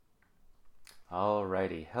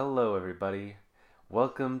Alrighty, hello everybody.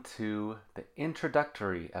 Welcome to the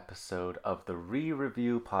introductory episode of the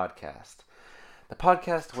Re-Review Podcast. The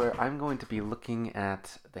podcast where I'm going to be looking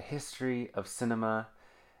at the history of cinema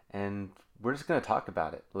and we're just going to talk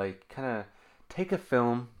about it. Like, kind of take a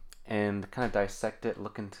film and kind of dissect it,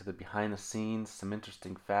 look into the behind the scenes, some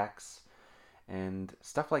interesting facts, and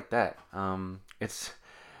stuff like that. It's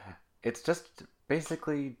just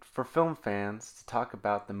basically for film fans to talk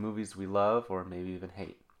about the movies we love or maybe even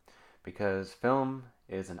hate. Because film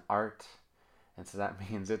is an art, and so that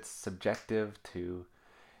means it's subjective to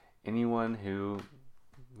anyone who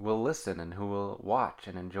will listen and who will watch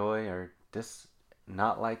and enjoy or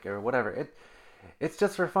not like or whatever. It's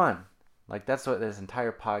just for fun. Like that's what this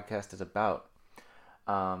entire podcast is about.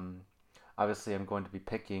 Um, Obviously, I'm going to be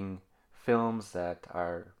picking films that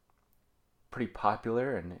are pretty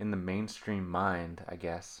popular and in the mainstream mind, I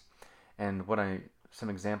guess. And some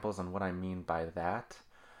examples on what I mean by that.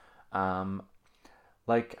 Um,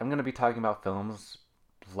 like I'm gonna be talking about films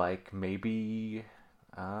like maybe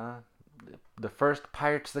uh, the first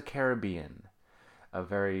Pirates of the Caribbean, a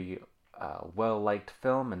very well liked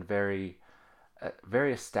film and very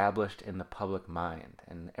established in the public mind,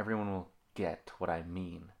 and everyone will get what I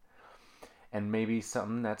mean. And maybe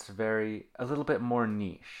something that's a little bit more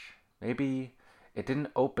niche. Maybe it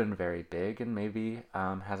didn't open very big, and maybe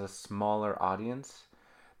has a smaller audience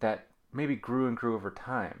that maybe grew and grew over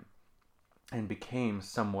time and became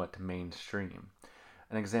somewhat mainstream.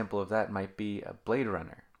 An example of that might be a Blade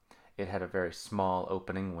Runner. It had a very small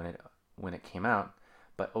opening when it came out,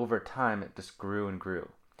 but over time it just grew and grew.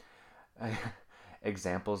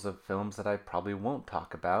 Examples of films that I probably won't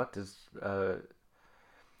talk about is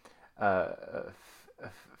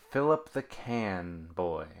Philip the Can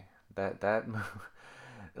Boy. That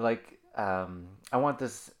like I want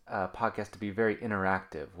this podcast to be very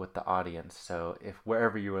interactive with the audience. So if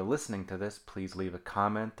wherever you are listening to this, please leave a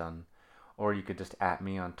comment or you could just at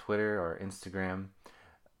me on Twitter or Instagram.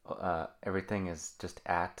 Everything is just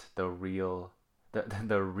at the Re-Review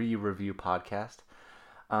Podcast.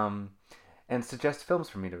 Um, and suggest films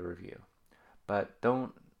for me to review, but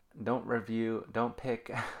don't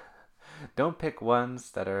pick don't pick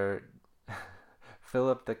ones that are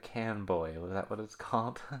Philip the Can Boy. Was that what it's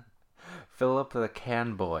called? Philip the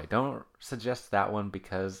Can Boy. Don't suggest that one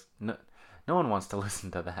because no one wants to listen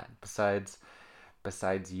to that besides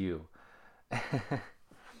you.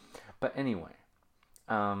 But anyway,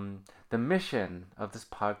 the mission of this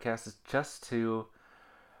podcast is just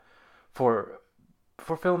for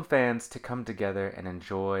for film fans to come together and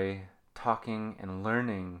enjoy talking and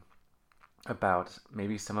learning about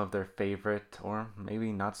maybe some of their favorite or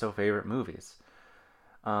maybe not so favorite movies.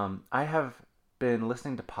 I have been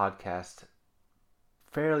listening to podcasts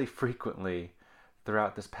fairly frequently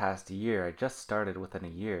throughout this past year. I just started within a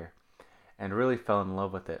year and really fell in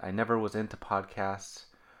love with it. I never was into podcasts.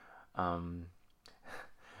 Um,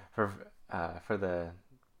 for for the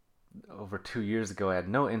over 2 years ago, I had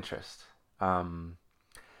no interest. And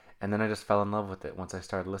then I just fell in love with it once I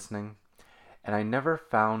started listening. And I never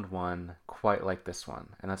found one quite like this one,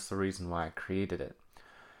 and that's the reason why I created it.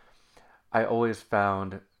 I always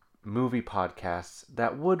found movie podcasts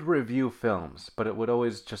that would review films, but it would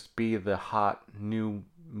always just be the hot new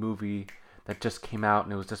movie that just came out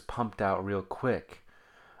and it was just pumped out real quick.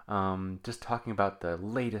 Just talking about the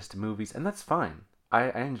latest movies, and that's fine.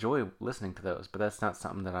 I enjoy listening to those, but that's not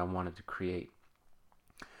something that I wanted to create.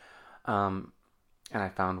 Um, and I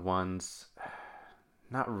found ones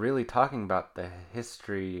not really talking about the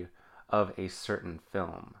history of a certain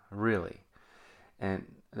film, really. And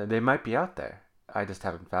they might be out there. I just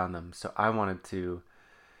haven't found them. So I wanted to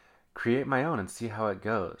create my own and see how it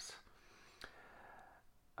goes.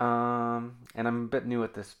 And I'm a bit new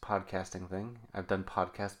at this podcasting thing. I've done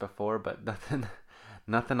podcasts before, but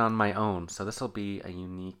nothing on my own. So this will be a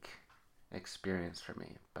unique experience for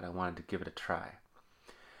me, but I wanted to give it a try.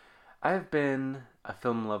 I've been a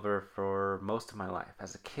film lover for most of my life.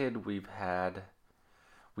 As a kid, we had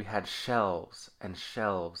shelves and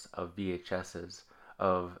shelves of VHSs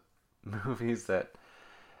of movies that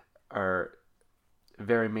are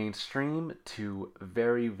very mainstream to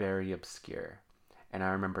very, very obscure. And I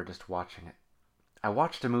remember just watching it. I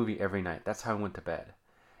watched a movie every night. That's how I went to bed.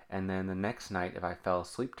 And then the next night, if I fell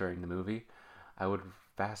asleep during the movie, I would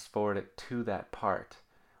fast forward it to that part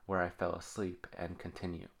where I fell asleep and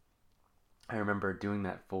continue. I remember doing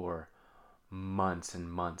that for months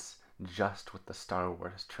and months just with the Star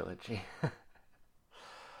Wars trilogy.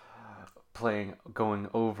 Going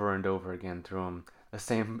over and over again through them. The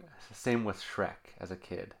same with Shrek as a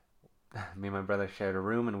kid. Me and my brother shared a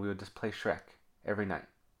room and we would just play Shrek every night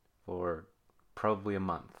for probably a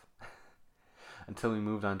month until we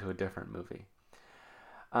moved on to a different movie.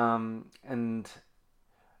 And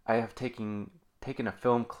I have taken a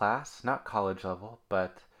film class, not college level,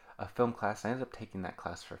 but a film class. I ended up taking that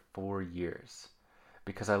class for 4 years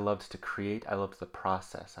because I loved to create. I loved the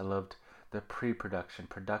process. I loved the pre-production,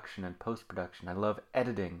 production, and post-production. I love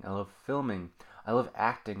editing. I love filming. I love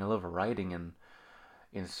acting. I love writing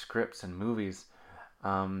in scripts and movies.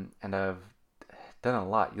 And I've done a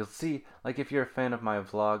lot. You'll see, like if you're a fan of my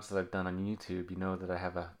vlogs that I've done on YouTube, you know that I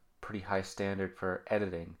have a pretty high standard for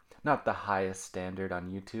editing. Not the highest standard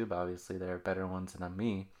on YouTube, obviously there are better ones than on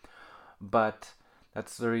me, but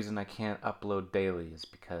that's the reason I can't upload daily is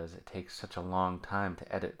because it takes such a long time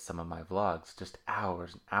to edit some of my vlogs, just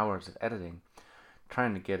hours and hours of editing,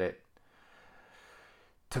 trying to get it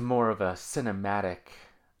to more of a cinematic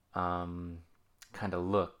kind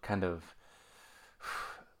of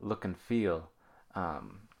look and feel.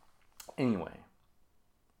 Um, anyway,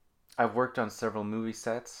 I've worked on several movie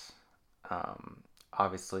sets.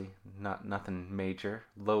 Obviously, nothing major.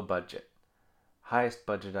 Low budget. Highest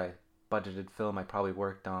budgeted film I probably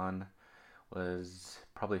worked on was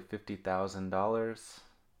probably $50,000.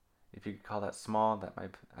 If you could call that small,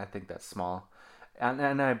 I think that's small.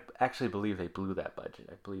 And I actually believe they blew that budget.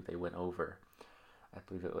 I believe they went over. I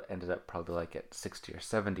believe it ended up probably like at $60,000 or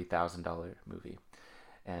 $70 movie.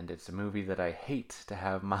 And it's a movie that I hate to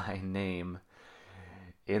have my name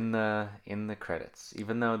in the credits,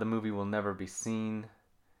 even though the movie will never be seen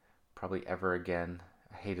probably ever again.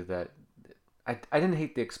 I hated that. I didn't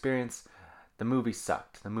hate the experience. The movie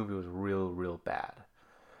sucked. The movie was real bad.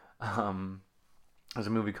 There's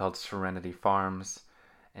a movie called Serenity Farms,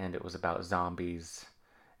 and it was about zombies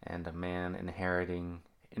and a man inheriting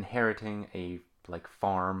a like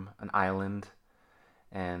farm, an island,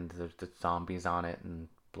 and there's the zombies on it and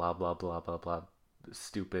blah blah blah blah blah.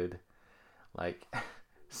 Stupid, like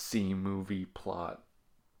C movie plot.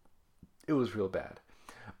 It was real bad.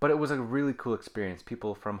 But it was a really cool experience.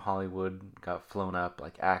 People from Hollywood got flown up,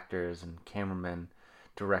 like actors and cameramen,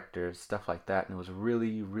 directors, stuff like that, and it was a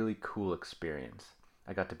really cool experience.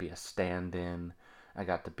 I got to be a stand-in. I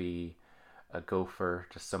got to be a gopher,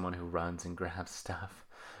 just someone who runs and grabs stuff.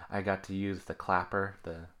 I got to use the clapper,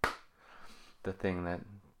 the thing that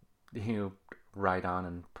you write on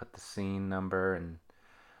and put the scene number and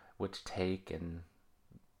which take and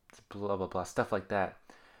blah blah blah, stuff like that.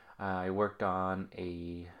 I worked on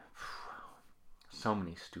so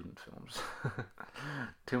many student films,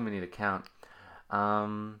 too many to count.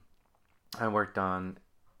 I worked on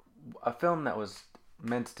a film that was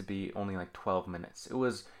meant to be only like 12 minutes. It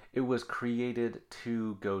was created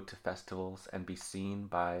to go to festivals and be seen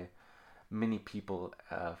by many people,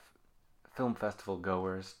 film festival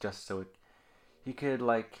goers, just so he could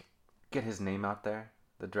like get his name out there.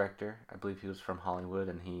 The director, I believe he was from Hollywood,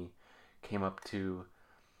 and he came up to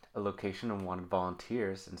a location and wanted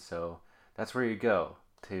volunteers, and so that's where you go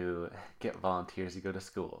to get volunteers. You go to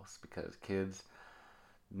schools because kids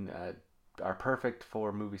are perfect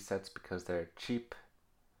for movie sets because they're cheap,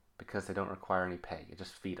 because they don't require any pay. You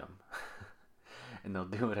just feed them, and they'll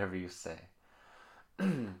do whatever you say.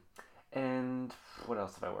 And what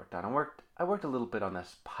else have I worked on? I worked a little bit on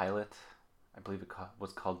this pilot. I believe it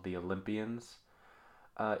was called The Olympians.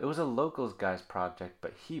 It was a locals guy's project,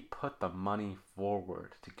 but he put the money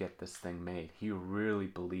forward to get this thing made. He really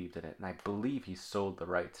believed in it, and I believe he sold the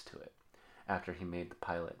rights to it after he made the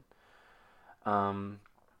pilot.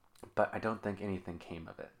 But I don't think anything came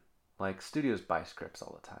of it. Like, studios buy scripts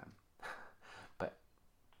all the time, but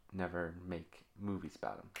never make movies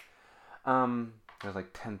about them. There's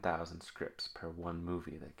like 10,000 scripts per one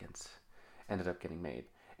movie that ended up getting made.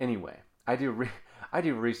 Anyway, I do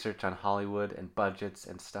research on Hollywood and budgets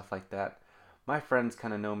and stuff like that. My friends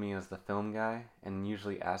kind of know me as the film guy and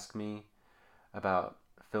usually ask me about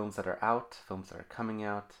films that are out, films that are coming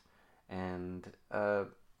out, and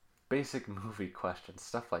basic movie questions,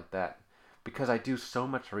 stuff like that. Because I do so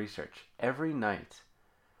much research every night,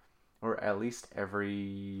 or at least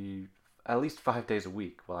 5 days a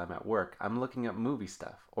week while I'm at work. I'm looking up movie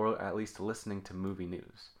stuff, or at least listening to movie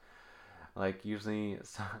news. Like usually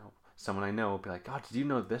someone I know will be like, "Oh, did you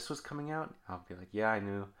know this was coming out?" I'll be like, "Yeah, I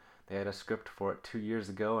knew. They had a script for it 2 years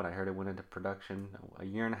ago, and I heard it went into production a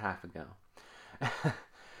year and a half ago."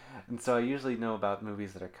 And so I usually know about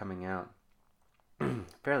movies that are coming out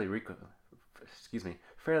fairly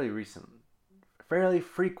fairly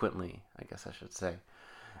frequently, I guess I should say.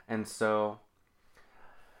 And so,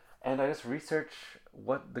 and I just research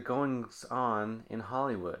what the goings on in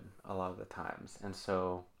Hollywood a lot of the times. And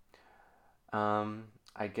so,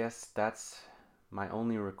 I guess that's my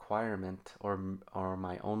only requirement, or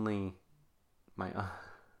my my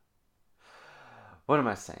what am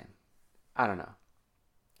I saying? I don't know.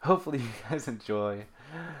 Hopefully you guys enjoy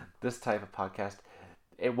this type of podcast.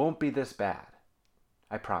 It won't be this bad.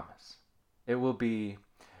 I promise. It will be.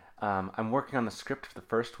 I'm working on the script for the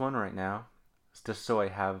first one right now, just so I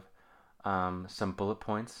have some bullet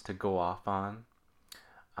points to go off on.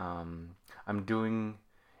 I'm doing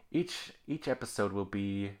each episode will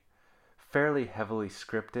be fairly heavily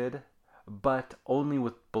scripted, but only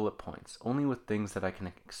with bullet points, only with things that I can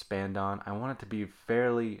expand on. I want it to be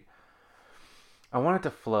fairly. I want it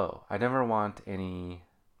to flow. I never want any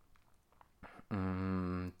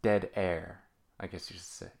dead air, I guess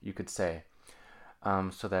you could say,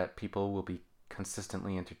 so that people will be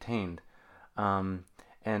consistently entertained. And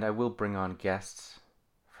I will bring on guests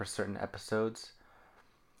for certain episodes,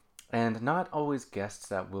 and not always guests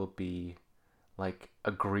that will be like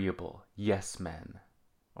agreeable yes men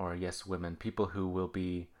or yes women, people who will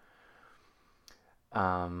be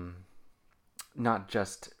not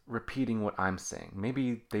just repeating what I'm saying.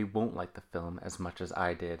 Maybe they won't like the film as much as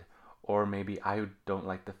I did, or maybe I don't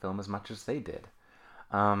like the film as much as they did.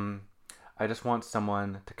 I just want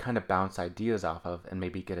someone to kind of bounce ideas off of and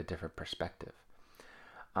maybe get a different perspective.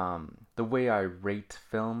 The way I rate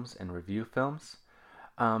films and review films,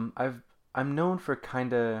 I'm known for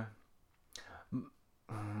kind of.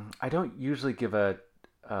 I don't usually give a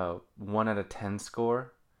 1 out of 10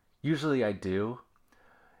 score. Usually I do,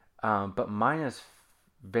 but mine is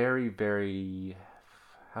very, very.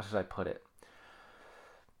 How should I put it?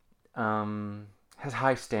 Has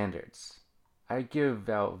high standards. I give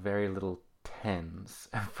out very little tens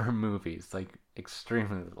for movies, like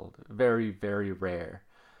extremely little, very, very rare.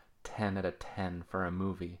 10 out of 10 for a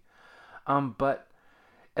movie. But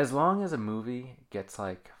as long as a movie gets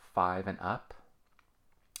like 5 and up,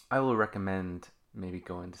 I will recommend maybe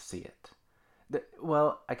going to see it.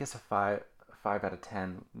 Well, I guess a 5 out of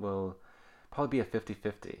 10 will probably be a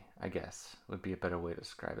 50-50, I guess, would be a better way to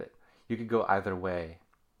describe it. You could go either way,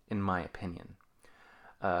 in my opinion.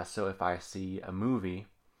 So if I see a movie,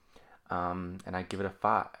 and I give it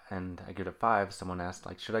a 5, someone asked,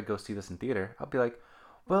 like, should I go see this in theater? I'll be like,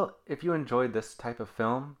 well, if you enjoyed this type of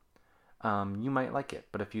film, you might like it.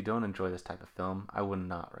 But if you don't enjoy this type of film, I would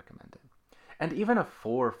not recommend it. And even a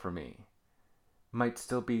 4 for me might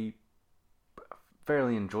still be a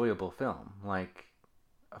fairly enjoyable film. Like,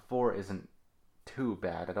 a 4 isn't too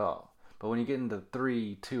bad at all. But when you get into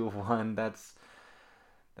 3, 2, 1, that's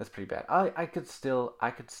pretty bad. I could still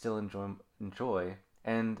enjoy,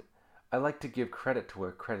 and I like to give credit to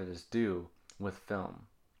where credit is due with film.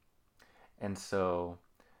 And so,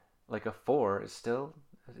 like, a 4 is still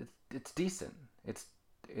it's decent. It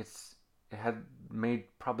had made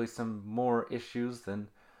probably some more issues than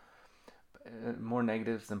more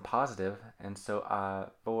negatives than positive, and so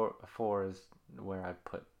 4 is where I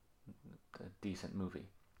put a decent movie.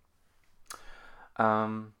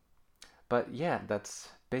 But yeah, that's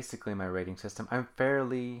basically my rating system. I'm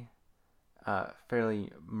fairly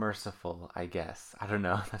merciful, I guess. I don't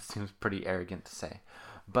know. That seems pretty arrogant to say,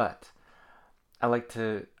 but I like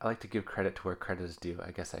to give credit to where credit is due.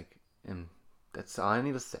 I guess that's all I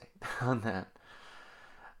need to say on that.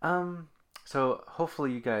 So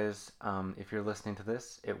hopefully you guys, if you're listening to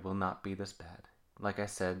this, it will not be this bad. Like I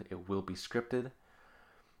said, it will be scripted.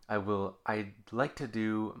 I'd like to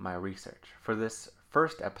do my research for this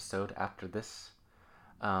first episode. After this,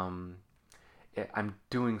 I'm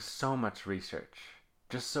doing so much research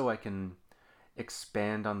just so I can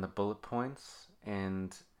expand on the bullet points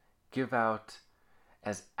and give out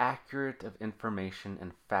as accurate of information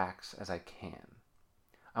and facts as I can.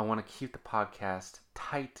 I want to keep the podcast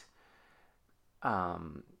tight. I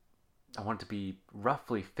want it to be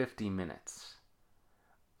roughly 50 minutes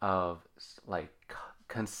of like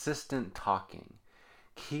consistent talking.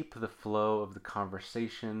 Keep the flow of the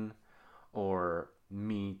conversation or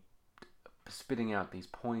me spitting out these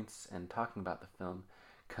points and talking about the film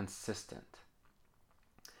consistent.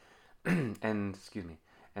 And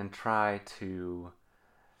try to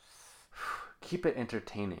keep it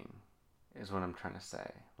entertaining is what I'm trying to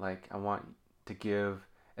say. Like, I want to give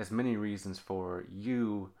as many reasons for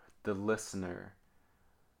you, the listener,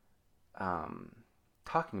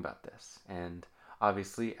 talking about this. And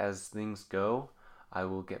obviously, as things go, I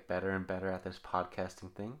will get better and better at this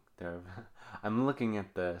podcasting thing. I'm looking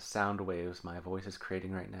at the sound waves my voice is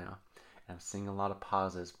creating right now, and I'm seeing a lot of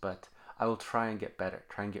pauses, but I will try and get better.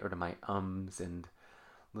 Try and get rid of my ums and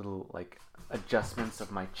little, like, adjustments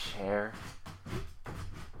of my chair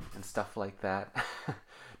and stuff like that.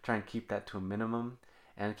 Try and keep that to a minimum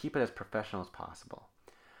and keep it as professional as possible.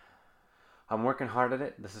 I'm working hard at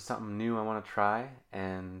it. This is something new I want to try,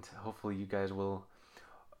 and hopefully you guys will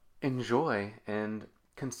enjoy and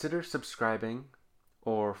consider subscribing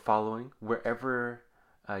or following wherever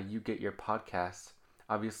you get your podcasts.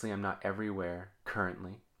 Obviously, I'm not everywhere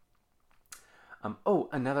currently.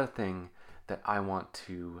 Another thing that I want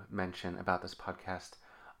to mention about this podcast,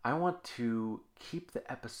 I want to keep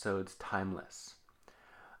the episodes timeless.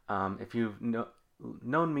 If you've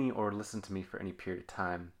known me or listened to me for any period of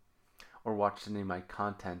time or watched any of my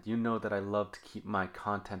content, you know that I love to keep my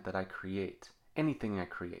content that I create, anything I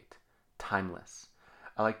create, timeless.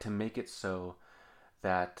 I like to make it so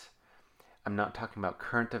that I'm not talking about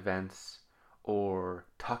current events or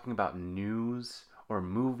talking about news or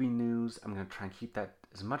movie news. I'm going to try and keep that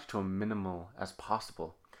as much to a minimal as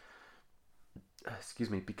possible.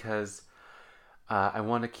 Excuse me, because I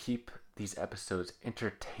want to keep these episodes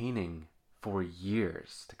entertaining for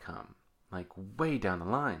years to come. Like way down the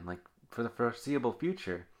line, like for the foreseeable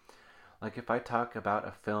future. Like if I talk about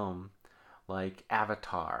a film like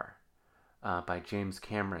Avatar by James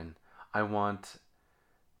Cameron, I want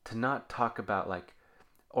to not talk about like,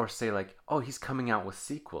 or say like, oh, he's coming out with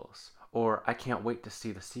sequels, or I can't wait to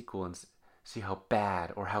see the sequel and see how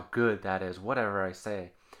bad or how good that is, whatever I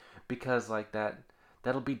say, because like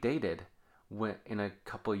that'll be dated when in a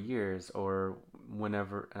couple years or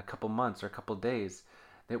whenever, a couple months or a couple days.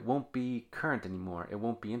 It won't be current anymore. It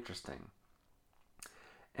won't be interesting.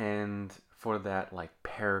 And for that like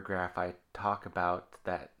paragraph I talk about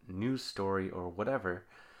that news story or whatever,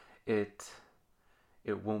 it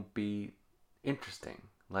it won't be interesting.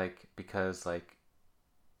 Like because like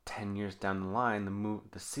 10 years down the line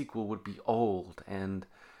the sequel would be old and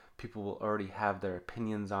people will already have their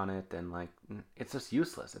opinions on it, and like it's just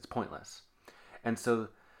useless. It's pointless. And so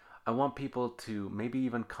I want people to maybe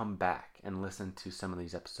even come back and listen to some of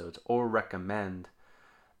these episodes or recommend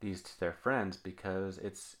these to their friends because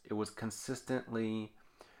it was consistently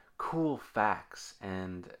cool facts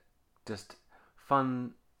and just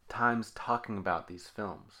fun times talking about these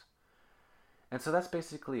films. And so that's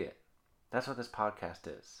basically it. That's what this podcast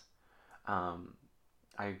is.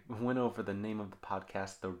 I went over the name of the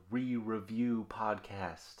podcast, the Re-Review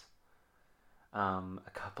Podcast,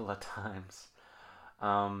 a couple of times.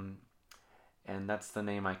 And that's the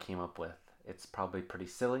name I came up with. It's probably pretty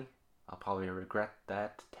silly. I'll probably regret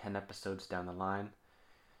that 10 episodes down the line,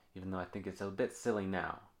 even though I think it's a bit silly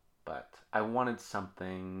now. But I wanted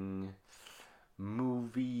something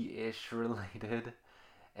movie-ish related,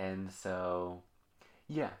 and so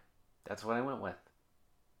yeah, that's what I went with.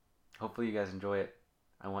 Hopefully you guys enjoy it.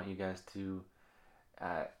 I want you guys to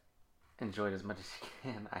uh, enjoy it as much as you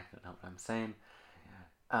can. I don't know what I'm saying.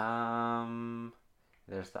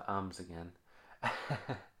 There's the ums again.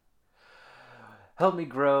 Help me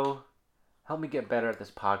grow. Help me get better at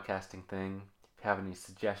this podcasting thing. If you have any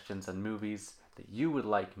suggestions on movies that you would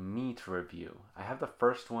like me to review, I have the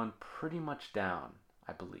first one pretty much down,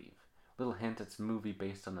 I believe. Little hint, it's a movie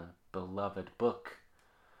based on a beloved book.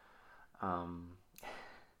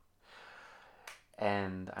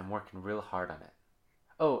 And I'm working real hard on it.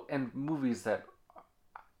 Oh, and movies that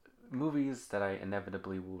I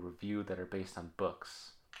inevitably will review that are based on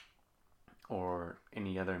books or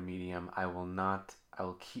any other medium, I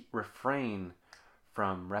will keep refrain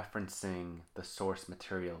from referencing the source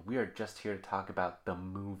material. We are just here to talk about the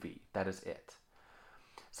movie. That is it.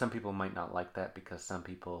 Some people might not like that because some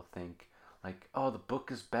people think like, oh, the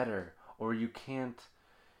book is better, or you can't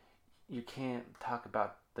talk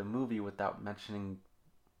about the movie without mentioning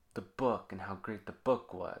the book and how great the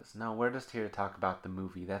book was. No, we're just here to talk about the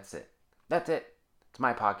movie. That's it. That's it. It's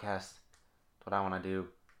my podcast. It's what I want to do.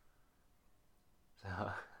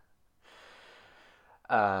 So,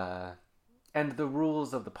 and the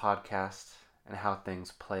rules of the podcast and how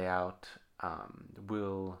things play out, I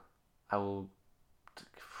will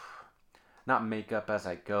not make up as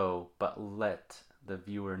I go, but let the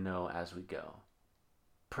viewer know as we go.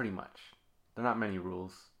 Pretty much. There are not many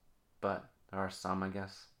rules, but there are some, I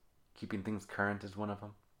guess. Keeping things current is one of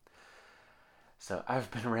them. So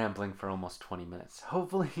I've been rambling for almost 20 minutes.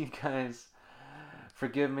 Hopefully you guys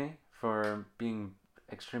forgive me for being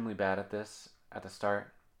extremely bad at this at the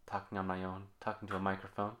start, talking on my own, talking to a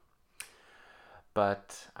microphone.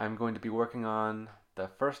 But I'm going to be working on the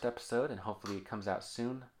first episode, and hopefully it comes out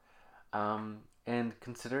soon. And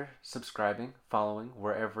consider subscribing, following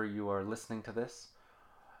wherever you are listening to this.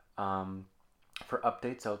 For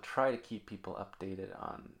updates, I'll try to keep people updated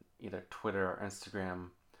on either Twitter or Instagram.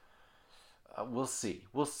 We'll see.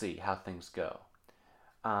 We'll see how things go.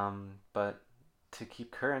 But to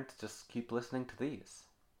keep current, just keep listening to these.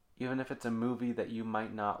 Even if it's a movie that you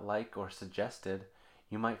might not like or suggested,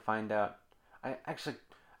 you might find out I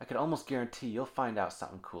could almost guarantee you'll find out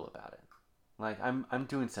something cool about it. Like I'm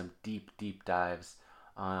doing some deep dives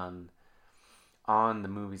on on the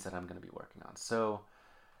movies that I'm going to be working on. So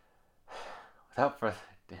without further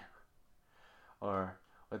ado, or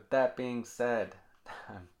with that being said,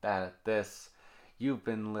 I'm bad at this. You've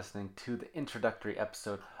been listening to the introductory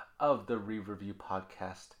episode of the Re-Review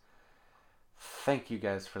podcast. Thank you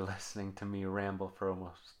guys for listening to me ramble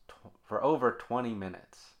for over 20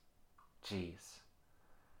 minutes. Jeez.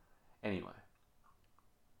 Anyway,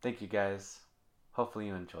 thank you guys. Hopefully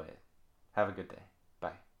you enjoy it. Have a good day.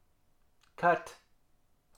 Bye. Cut.